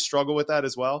 Do you struggle with that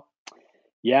as well?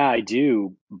 Yeah, I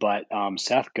do. But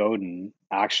Seth Godin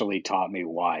actually taught me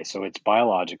why. So it's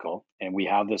biological, and we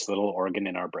have this little organ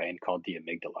in our brain called the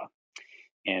amygdala.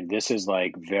 And this is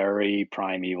like very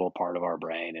primeval part of our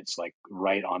brain. It's like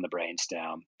right on the brain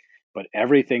stem. But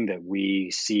everything that we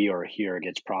see or hear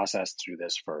gets processed through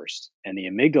this first. And the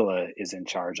amygdala is in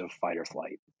charge of fight or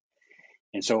flight.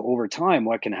 And so over time,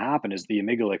 what can happen is the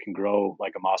amygdala can grow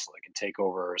like a muscle. It can take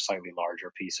over a slightly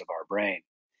larger piece of our brain.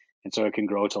 And so it can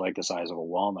grow to like the size of a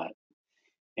walnut.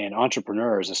 And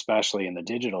entrepreneurs, especially in the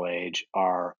digital age,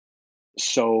 are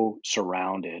so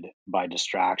surrounded by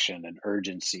distraction and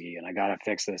urgency, and I got to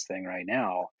fix this thing right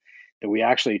now, that we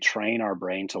actually train our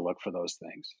brain to look for those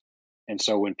things. And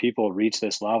so when people reach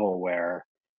this level where,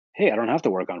 hey, I don't have to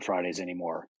work on Fridays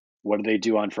anymore, what do they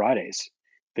do on Fridays?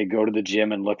 They go to the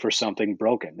gym and look for something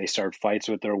broken. They start fights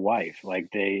with their wife. Like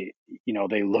they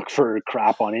look for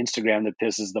crap on Instagram that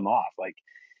pisses them off. Like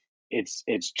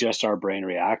it's just our brain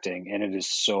reacting, and it is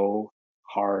so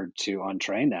hard to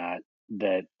untrain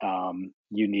that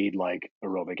you need like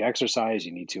aerobic exercise,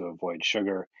 you need to avoid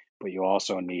sugar, but you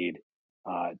also need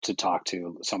to talk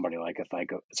to somebody like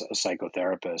a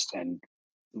psychotherapist and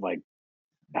like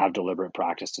have deliberate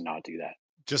practice to not do that.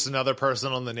 Just another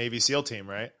person on the Navy SEAL team,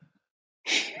 right?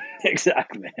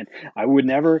 Exactly, man. I would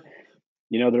never.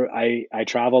 I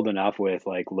traveled enough with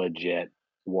like legit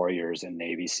warriors and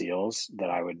Navy SEALs that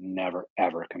I would never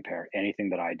ever compare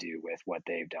anything that I do with what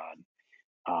they've done.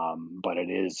 But it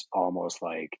is almost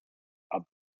like a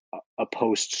a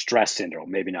post stress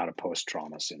syndrome, maybe not a post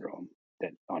trauma syndrome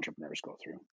that entrepreneurs go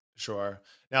through. Sure.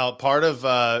 Now, part of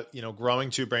growing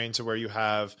Two Brain to where you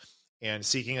have and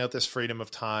seeking out this freedom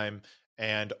of time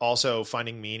and also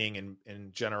finding meaning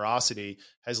in generosity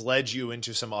has led you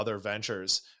into some other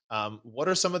ventures. What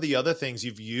are some of the other things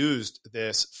you've used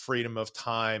this freedom of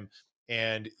time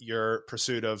and your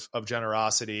pursuit of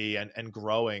generosity and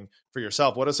growing for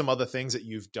yourself? What are some other things that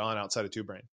you've done outside of Two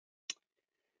Brain?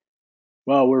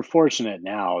 Well, we're fortunate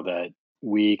now that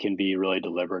we can be really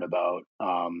deliberate about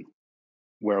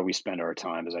where we spend our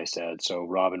time, as I said. So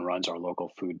Robin runs our local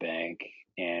food bank,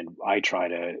 and I try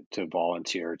to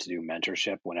volunteer to do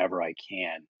mentorship whenever I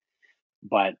can.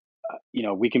 But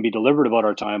we can be deliberate about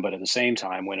our time, but at the same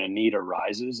time, when a need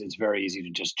arises, it's very easy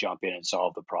to just jump in and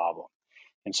solve the problem.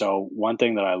 And so, one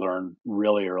thing that I learned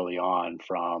really early on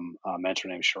from a mentor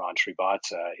named Sharon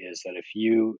Srivatsa is that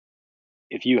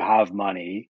if you have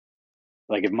money,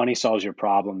 like if money solves your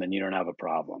problem, then you don't have a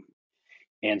problem.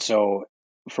 And so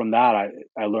from that,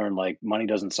 I learned like money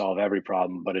doesn't solve every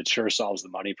problem, but it sure solves the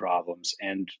money problems.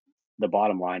 And the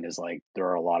bottom line is like there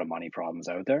are a lot of money problems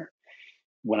out there.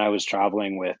 When I was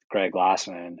traveling with Greg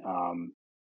Glassman,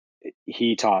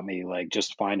 he taught me like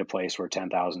just find a place where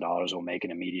 $10,000 will make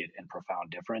an immediate and profound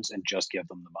difference, and just give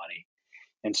them the money.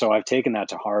 And so I've taken that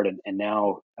to heart, and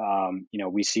now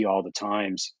we see all the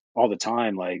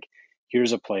time, like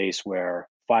here's a place where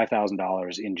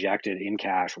 $5,000 injected in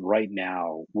cash right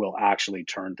now will actually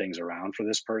turn things around for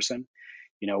this person.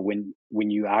 When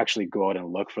you actually go out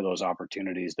and look for those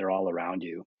opportunities, they're all around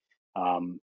you.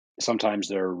 Um, Sometimes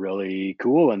they're really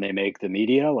cool and they make the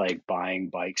media, like buying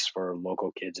bikes for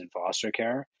local kids in foster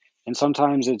care, and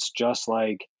sometimes it's just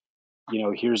like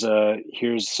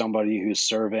here's somebody who's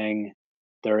serving,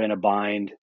 they're in a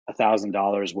bind,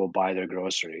 $1,000 will buy their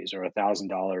groceries, or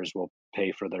 $1,000 will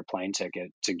pay for their plane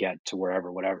ticket to get to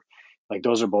wherever, whatever. Like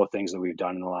those are both things that we've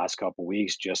done in the last couple of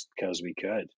weeks just because we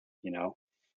could, you know.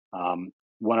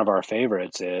 One of our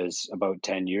favorites is about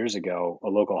 10 years ago, a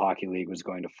local hockey league was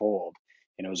going to fold,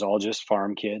 and it was all just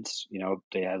farm kids.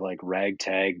 They had like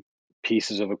ragtag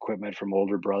pieces of equipment from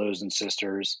older brothers and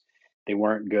sisters. They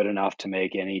weren't good enough to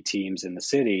make any teams in the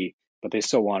city, but they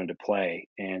still wanted to play.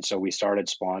 And so we started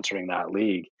sponsoring that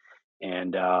league.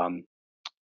 And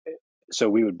so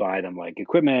we would buy them like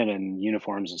equipment and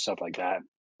uniforms and stuff like that.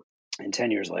 And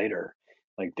 10 years later,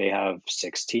 like they have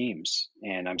 6 teams,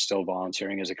 and I'm still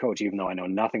volunteering as a coach, even though I know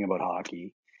nothing about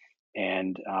hockey.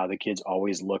 And the kids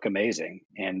always look amazing.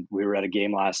 And we were at a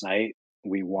game last night.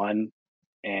 We won,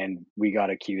 and we got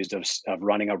accused of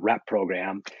running a rep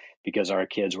program because our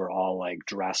kids were all like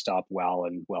dressed up well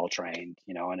and well trained,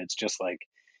 and it's just like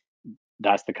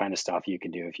that's the kind of stuff you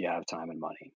can do if you have time and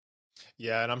money.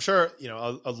 Yeah, and I'm sure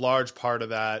a large part of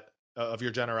that of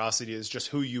your generosity is just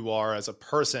who you are as a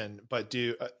person. But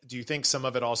do you think some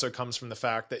of it also comes from the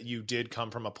fact that you did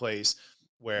come from a place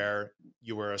where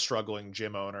you were a struggling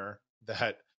gym owner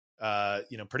that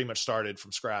pretty much started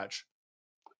from scratch?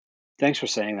 Thanks for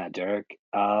saying that, Derek.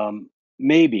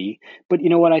 Maybe, but you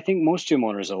know what? I think most gym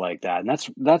owners are like that, and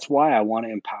that's why I want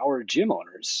to empower gym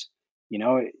owners. You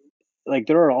know, like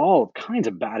there are all kinds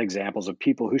of bad examples of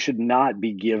people who should not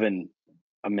be given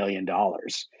 $1 million.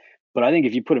 But I think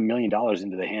if you put $1 million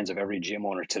into the hands of every gym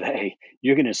owner today,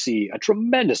 you're going to see a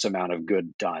tremendous amount of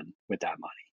good done with that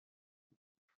money.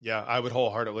 Yeah, I would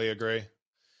wholeheartedly agree.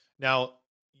 Now,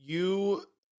 your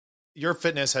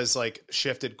fitness has like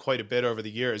shifted quite a bit over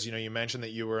the years. You mentioned that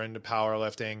you were into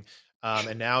powerlifting,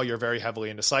 and now you're very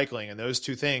heavily into cycling, and those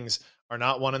two things are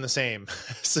not one and the same.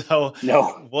 So,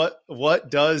 No, what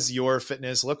does your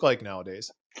fitness look like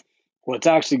nowadays? well, it's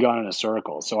actually gone in a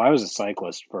circle. So I was a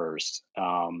cyclist first,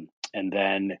 and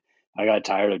then I got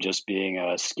tired of just being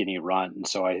a skinny runt, and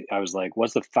so I was like,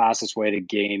 what's the fastest way to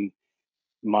gain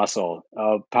muscle?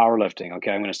 Powerlifting.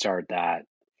 Okay, I'm going to start that.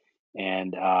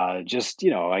 And just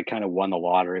I kind of won the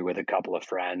lottery with a couple of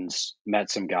friends,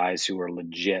 met some guys who were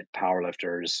legit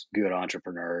powerlifters, good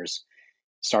entrepreneurs,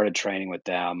 started training with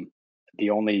them.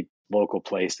 The only local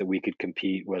place that we could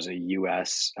compete was a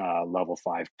US level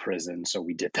 5 prison, so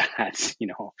we did that a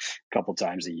couple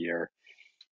times a year.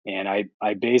 And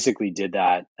I basically did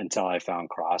that until I found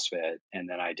CrossFit, and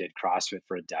then I did CrossFit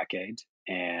for a decade.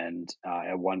 And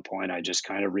at one point I just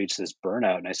kind of reached this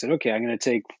burnout, and I said, okay, I'm going to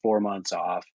take 4 months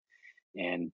off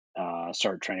and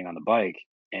started training on the bike.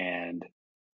 And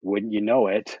wouldn't you know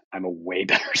it, I'm a way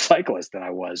better cyclist than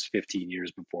I was 15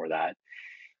 years before that.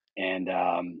 And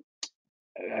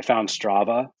I found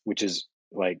Strava, which is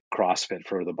like CrossFit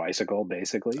for the bicycle,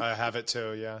 basically. I have it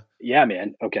too. Yeah. Yeah,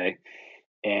 man. Okay.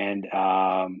 And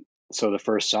so the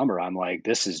first summer, I'm like,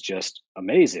 this is just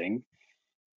amazing.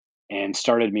 And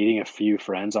started meeting a few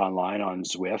friends online on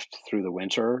Zwift through the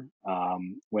winter.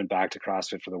 Went back to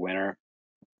CrossFit for the winter.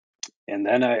 And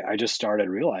then I just started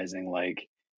realizing, like,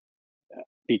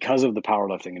 because of the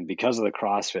powerlifting and because of the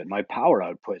CrossFit, my power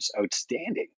output's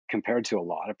outstanding compared to a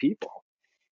lot of people.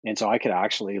 And so I could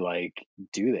actually like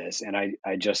do this, and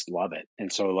I just love it.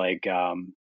 And so like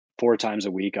 4 times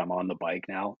a week I'm on the bike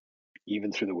now.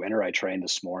 Even through the winter, I trained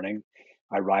this morning.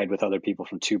 I ride with other people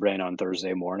from Two Brain on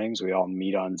Thursday mornings. We all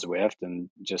meet on Zwift and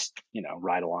just,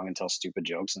 ride along and tell stupid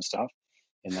jokes and stuff.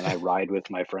 And then I ride with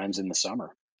my friends in the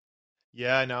summer.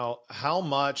 Yeah. Now, how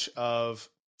much of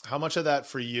that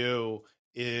for you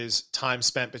is time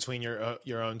spent between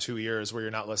your own two ears where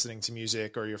you're not listening to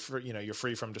music or you're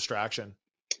free from distraction?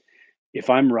 If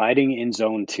I'm riding in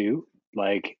zone two,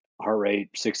 like heart rate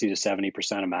 60 to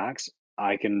 70% of max,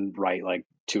 I can write like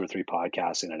 2 or 3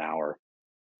 podcasts in an hour.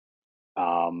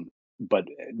 But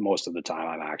most of the time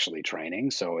I'm actually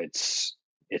training, so it's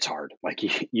hard. Like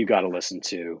you got to listen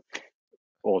to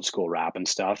old school rap and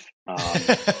stuff.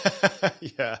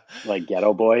 Yeah. Like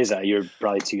Ghetto Boys. You're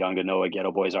probably too young to know what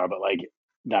Ghetto Boys are, but like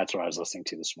that's what I was listening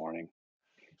to this morning.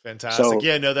 Fantastic. So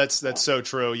Yeah, no, that's yeah, so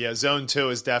true. Yeah, zone 2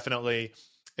 is definitely,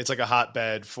 it's like a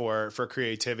hotbed for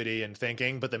creativity and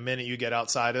thinking, but the minute you get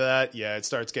outside of that, yeah, it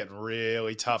starts getting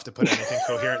really tough to put anything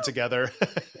coherent together.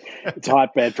 it's a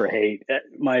hotbed for hate.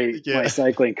 My Yeah.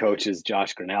 cycling coach is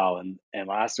Josh Grinnell, and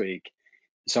last week,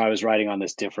 so I was riding on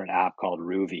this different app called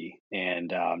Ruvi, and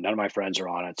none of my friends are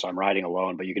on it, so I'm riding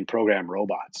alone. But you can program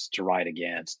robots to ride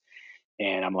against,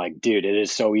 and I'm like, dude, it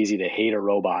is so easy to hate a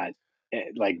robot.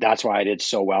 Like that's why I did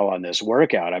so well on this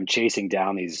workout. I'm chasing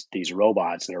down these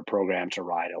robots that are programmed to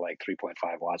ride at like 3.5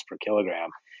 watts per kilogram,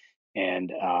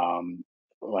 and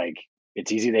like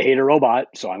it's easy to hate a robot,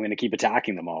 so I'm going to keep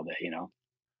attacking them all day.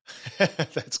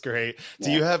 That's great.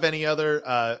 Do Yeah. you have any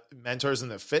other mentors in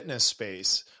the fitness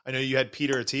space? I know you had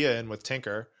Peter Attia in with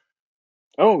Tinker.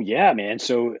 Oh yeah, man.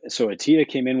 So Atia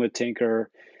came in with Tinker.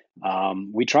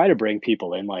 We try to bring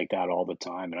people in like that all the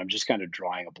time, and I'm just kind of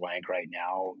drawing a blank right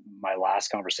now. My last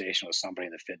conversation with somebody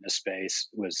in the fitness space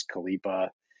was Kalipa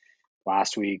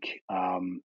last week,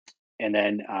 and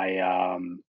then I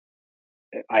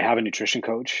have a nutrition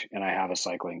coach and I have a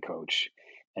cycling coach,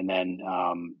 and then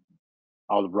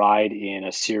I'll ride in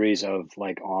a series of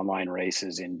like online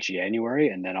races in January,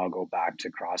 and then I'll go back to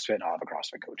CrossFit and I'll have a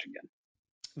CrossFit coach again.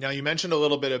 Now, you mentioned a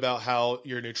little bit about how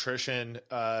your nutrition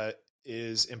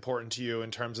is important to you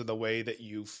in terms of the way that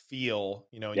you feel,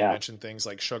 and you Yeah. mentioned things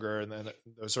like sugar and then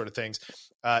those sort of things.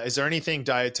 Is there anything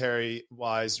dietary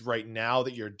wise right now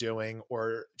that you're doing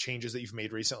or changes that you've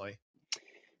made recently?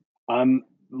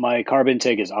 My carb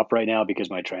intake is up right now because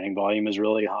my training volume is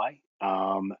really high.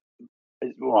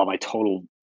 Well, my total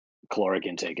caloric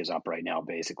intake is up right now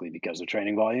basically because of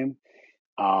training volume.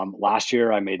 Last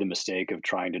year, I made the mistake of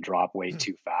trying to drop weight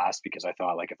too fast because I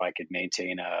thought like if I could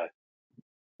maintain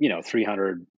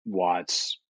 300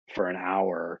 watts for an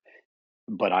hour,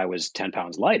 but I was 10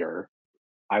 pounds lighter,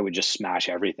 I would just smash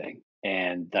everything.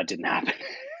 And that didn't happen.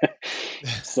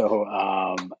 So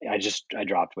I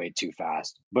dropped weight too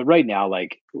fast. But right now,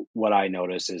 like what I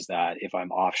notice is that if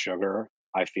I'm off sugar,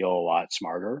 I feel a lot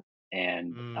smarter.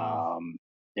 And Mm.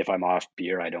 if I'm off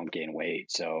beer, I don't gain weight.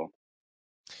 So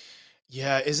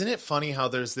Yeah, isn't it funny how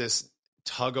there's this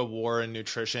tug of war in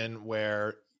nutrition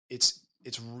where it's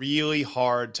really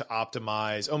hard to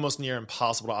optimize, almost near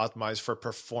impossible to optimize for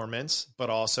performance, but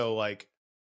also like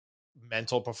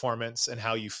mental performance and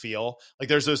how you feel. Like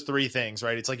there's those three things,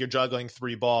 right? It's like you're juggling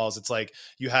three balls. It's like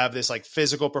you have this like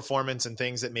physical performance and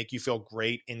things that make you feel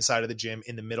great inside of the gym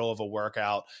in the middle of a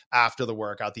workout, after the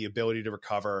workout, the ability to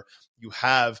recover. You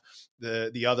have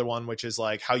the other one, which is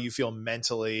like how you feel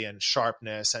mentally and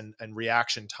sharpness and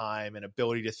reaction time and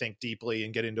ability to think deeply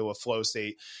and get into a flow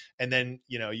state. And then,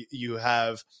 you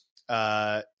have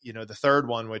the third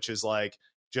one, which is like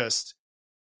just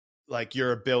like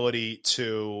your ability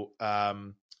to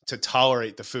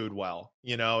tolerate the food well,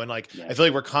 and like yeah, I feel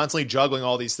like we're constantly juggling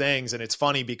all these things, and it's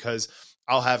funny because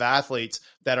I'll have athletes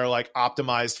that are like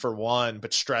optimized for one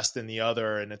but stressed in the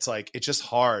other, and it's like it's just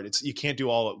hard. It's you can't do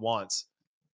all at once.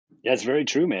 yeah, it's very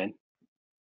true, man.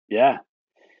 Yeah.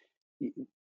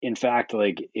 In fact,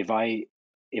 like if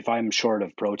I'm short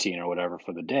of protein or whatever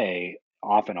for the day,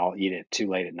 often I'll eat it too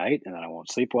late at night and then I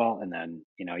won't sleep well. And then,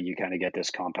 you kind of get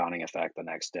this compounding effect the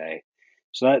next day.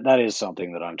 So that is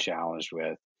something that I'm challenged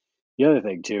with. The other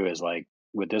thing too is like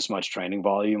with this much training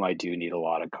volume, I do need a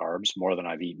lot of carbs, more than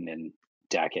I've eaten in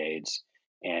decades.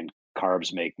 and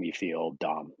carbs make me feel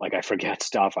dumb. Like I forget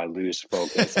stuff, I lose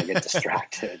focus, I get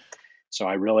distracted. So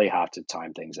I really have to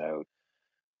time things out.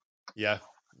 Yeah.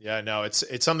 Yeah, no, it's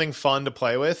something fun to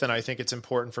play with, and I think it's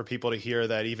important for people to hear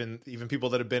that even people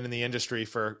that have been in the industry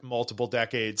for multiple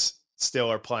decades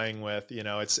still are playing with.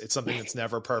 It's something that's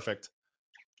never perfect.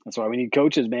 That's why we need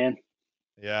coaches, man.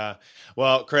 Yeah.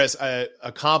 Well, Chris,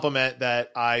 a compliment that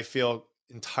I feel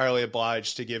entirely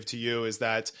obliged to give to you is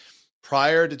that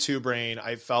prior to Two Brain,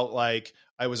 I felt like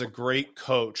I was a great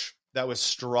coach that was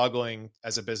struggling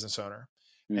as a business owner.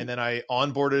 And then I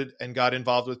onboarded and got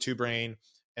involved with Two Brain.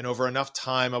 And over enough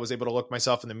time, I was able to look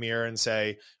myself in the mirror and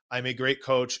say, I'm a great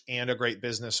coach and a great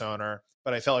business owner,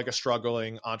 but I felt like a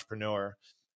struggling entrepreneur.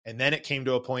 And then it came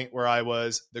to a point where I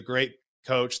was the great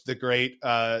coach, the great,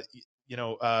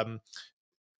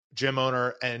 gym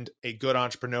owner and a good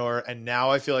entrepreneur. And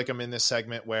now I feel like I'm in this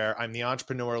segment where I'm the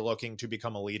entrepreneur looking to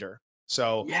become a leader.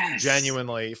 So yes.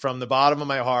 Genuinely, from the bottom of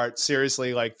my heart,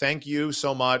 seriously, like, thank you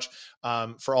so much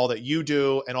for all that you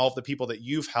do and all of the people that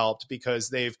you've helped, because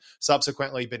they've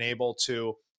subsequently been able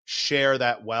to share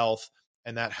that wealth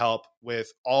and that help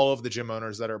with all of the gym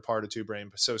owners that are part of Two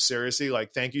Brain. So seriously,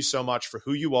 like, thank you so much for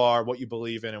who you are, what you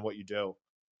believe in, and what you do.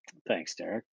 Thanks,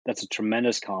 Derek. That's a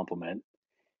tremendous compliment.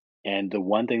 And the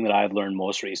one thing that I've learned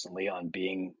most recently on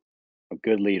being a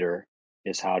good leader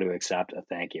is how to accept a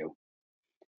thank you.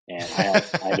 And I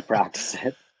had to practice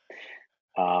it.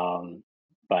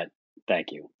 But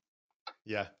thank you.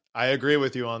 Yeah, I agree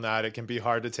with you on that. It can be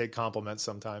hard to take compliments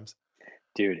sometimes.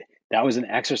 Dude, that was an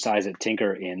exercise at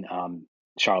Tinker in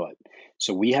Charlotte.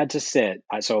 So we had to sit.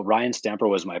 So Ryan Stemper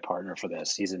was my partner for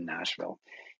this. He's in Nashville.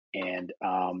 And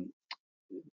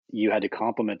you had to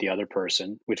compliment the other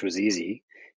person, which was easy.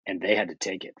 And they had to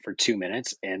take it for 2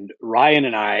 minutes. And Ryan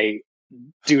and I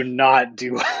do not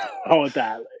do well with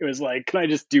that. It was like, can I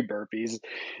just do burpees?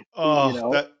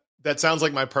 Oh, that sounds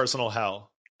like my personal hell.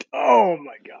 Oh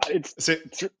my God.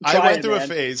 I went through a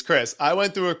phase, Chris. I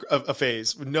went through a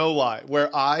phase, no lie,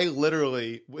 where I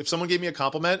literally, if someone gave me a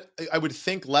compliment, I would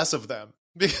think less of them,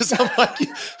 because I'm like,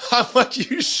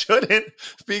 you shouldn't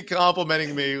be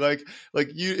complimenting me. Like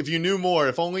if you knew more,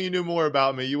 if only you knew more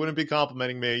about me, you wouldn't be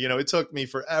complimenting me. It took me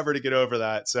forever to get over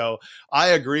that. So I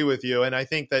agree with you. And I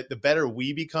think that the better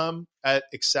we become at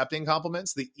accepting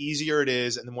compliments, the easier it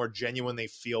is and the more genuine they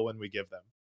feel when we give them.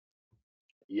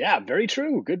 Yeah, very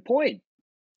true. Good point.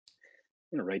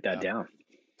 I'm going to write that down.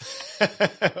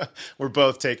 We're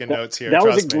both taking notes here. That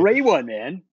was a great one,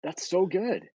 man. That's so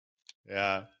good.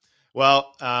 Yeah.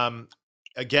 Well,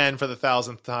 again, for the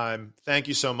 1,000th time, thank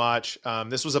you so much.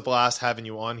 This was a blast having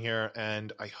you on here,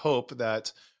 and I hope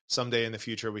that someday in the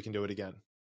future we can do it again.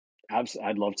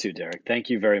 I'd love to, Derek. Thank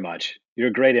you very much. You're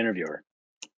a great interviewer.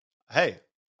 Hey,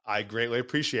 I greatly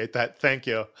appreciate that. Thank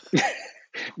you.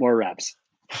 More reps.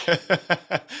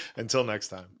 Until next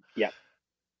time. Yeah.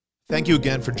 Thank you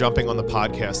again for jumping on the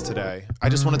podcast today. I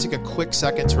just want to take a quick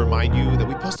second to remind you that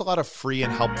we post a lot of free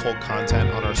and helpful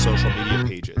content on our social media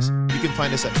pages. You can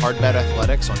find us at Hardbat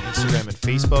Athletics on Instagram and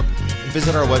Facebook, and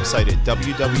visit our website at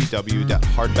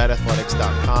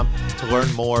www.hardbatathletics.com to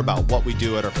learn more about what we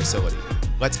do at our facility.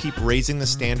 Let's keep raising the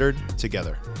standard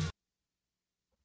together.